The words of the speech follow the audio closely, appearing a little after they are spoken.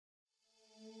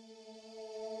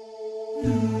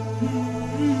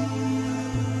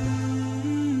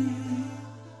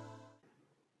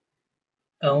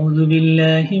أعوذ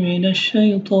بالله من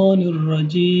الشيطان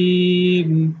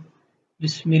الرجيم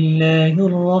بسم الله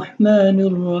الرحمن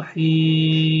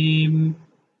الرحيم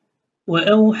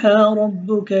وأوحى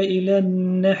ربك إلى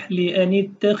النحل أن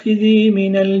اتخذي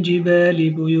من الجبال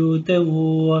بيوتا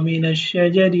ومن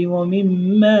الشجر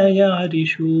ومما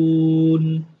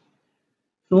يعرشون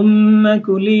ثم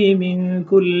كلي من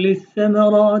كل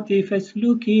الثمرات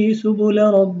فاسلكي سبل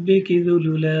ربك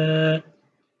ذللا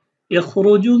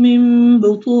يخرج من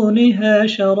بطونها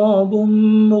شراب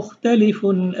مختلف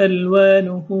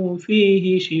ألوانه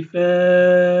فيه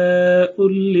شفاء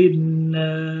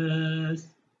للناس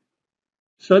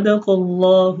صدق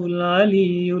الله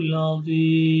العلي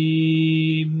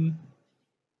العظيم.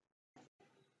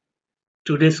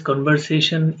 Today's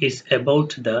conversation is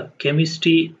about the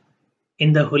chemistry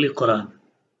in the Holy Quran.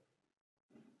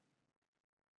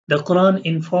 The Quran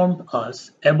informed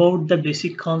us about the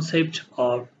basic concept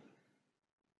of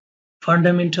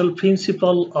fundamental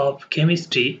principle of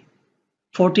chemistry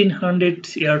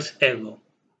 1400 years ago.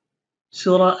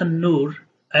 Surah An-Nur,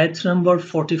 ayat number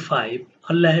 45,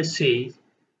 Allah says,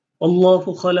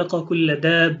 Allahu khalaqa kulla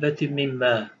dabbatin min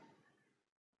ma.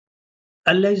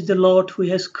 Allah is the Lord who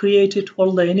has created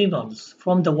all the animals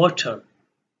from the water.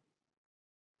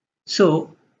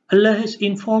 So, Allah has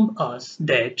informed us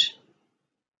that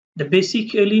the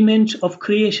basic element of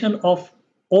creation of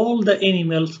all the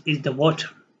animals is the water.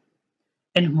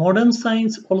 And modern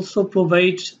science also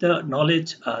provides the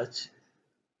knowledge us.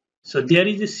 So there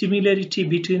is a similarity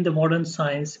between the modern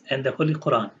science and the Holy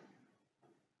Quran.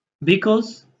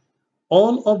 Because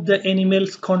all of the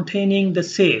animals containing the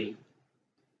cell,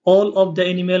 all of the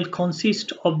animal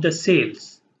consist of the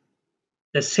cells.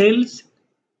 The cells,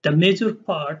 the major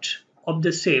part of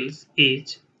the cells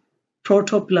is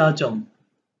protoplasm.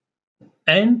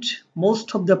 And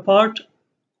most of the part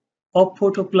of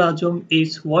protoplasm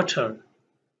is water.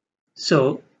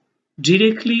 So,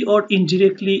 directly or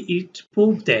indirectly, it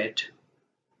proves that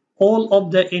all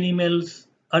of the animals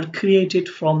are created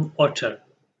from water.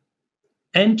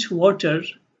 And water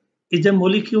is a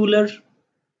molecular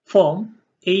form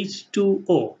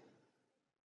H2O.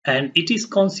 And it is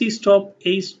consist of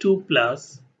H2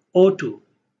 plus O2.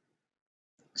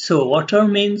 So, water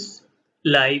means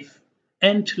life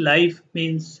and life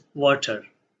means water.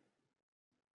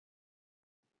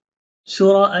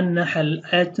 Surah An-Nahl,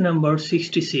 ayat number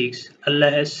 66,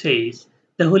 Allah has says,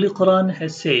 the Holy Quran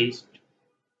has says,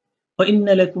 وَإِنَّ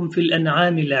لَكُمْ فِي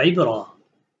الْأَنْعَامِ لَعِبْرًا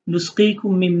نُسْقِيكُم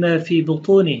مِّمَّا فِي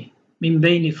بُطُونِهِ مِن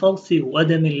بَيْنِ فَرْثٍ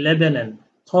وَدَمٍ لَبَنًا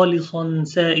خَالِصًا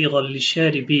سَائِغًا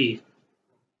لِلشَّارِبِينَ.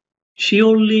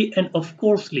 Surely and of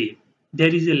coursely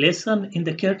there is a lesson in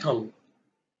the cattle.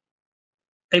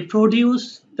 I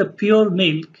produce the pure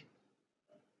milk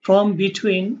from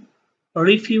between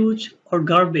refuse or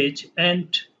garbage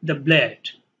and the blood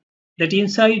that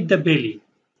inside the belly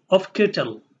of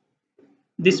cattle.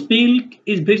 This milk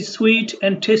is very sweet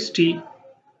and tasty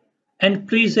and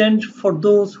pleasant for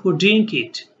those who drink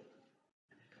it.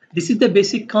 This is the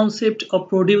basic concept of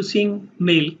producing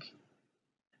milk,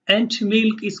 and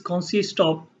milk is consist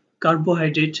of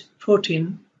carbohydrate,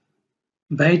 protein,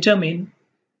 vitamin,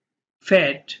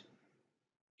 fat,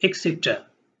 etc.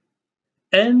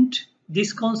 And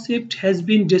this concept has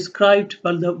been described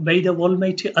by the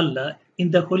Almighty Allah in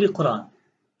the Holy Quran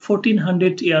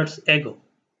 1400 years ago.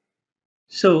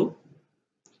 So,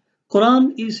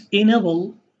 Quran is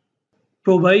enable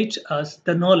provides us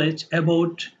the knowledge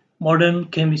about modern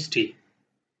chemistry.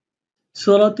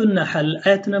 Surah An-Nahl,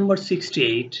 ayat number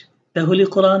 68, the Holy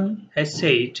Quran has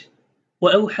said,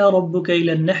 وَأَوْحَى رَبُّكَ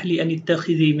إِلَى النَّحْلِ أَنِ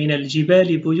اتَّخِذِي مِنَ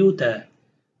الْجِبَالِ بُيُوتًا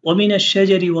وَمِنَ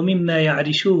الشَّجَرِ وَمِمَّا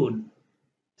يَعْرِشُونَ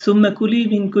ثم كلي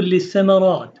من كل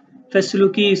الثمرات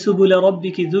فاسلكي سبل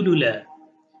ربك ذللا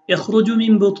يخرج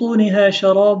من بطونها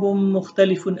شراب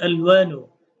مختلف ألوانه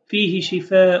فيه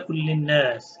شفاء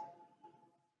للناس.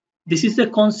 This is the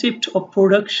concept of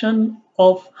production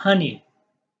of honey.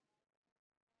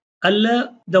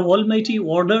 Allah the Almighty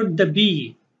ordered the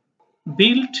bee,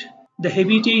 built the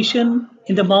habitation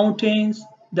in the mountains,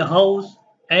 the house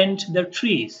and the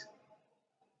trees,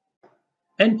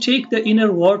 and take the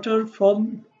inner water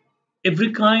from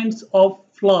every kinds of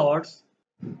flowers,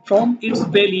 from its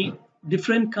belly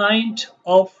different kind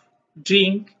of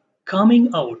drink coming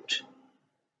out,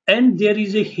 and there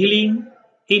is a healing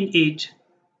in it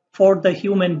for the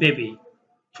human baby,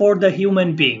 for the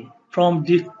human being from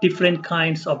different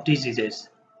kinds of diseases.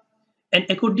 And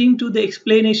according to the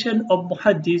explanation of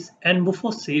Muhaddis and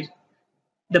Mufassir,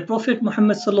 the Prophet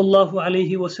Muhammad sallallahu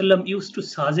alaihi wasallam used to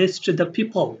suggest to the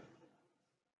people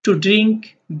To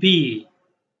drink B,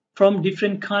 from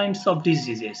different kinds of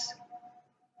diseases.